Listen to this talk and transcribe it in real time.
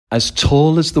As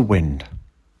tall as the wind.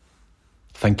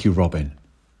 Thank you, Robin.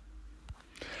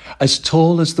 As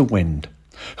tall as the wind.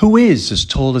 Who is as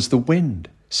tall as the wind?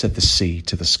 Said the sea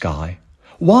to the sky.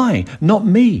 Why, not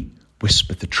me,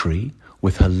 whispered the tree,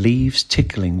 with her leaves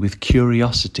tickling with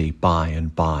curiosity by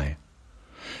and by.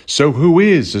 So who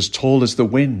is as tall as the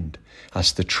wind?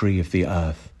 Asked the tree of the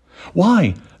earth.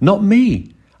 Why, not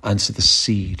me, answered the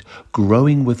seed,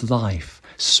 growing with life,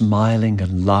 smiling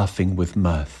and laughing with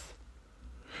mirth.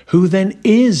 Who then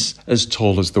is as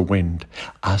tall as the wind?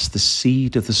 Asked the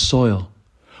seed of the soil.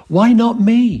 Why not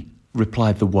me?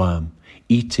 Replied the worm,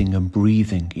 eating and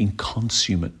breathing in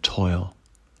consummate toil.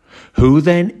 Who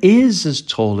then is as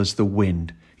tall as the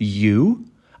wind? You?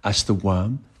 Asked the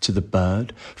worm to the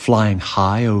bird, flying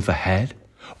high overhead.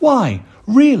 Why,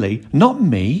 really, not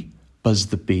me?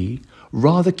 Buzzed the bee,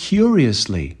 rather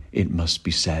curiously, it must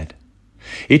be said.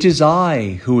 It is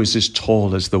I who is as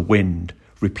tall as the wind,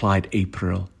 replied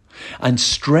April, and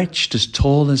stretched as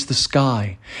tall as the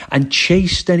sky, and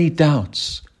chased any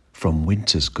doubts from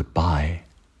winter's goodbye.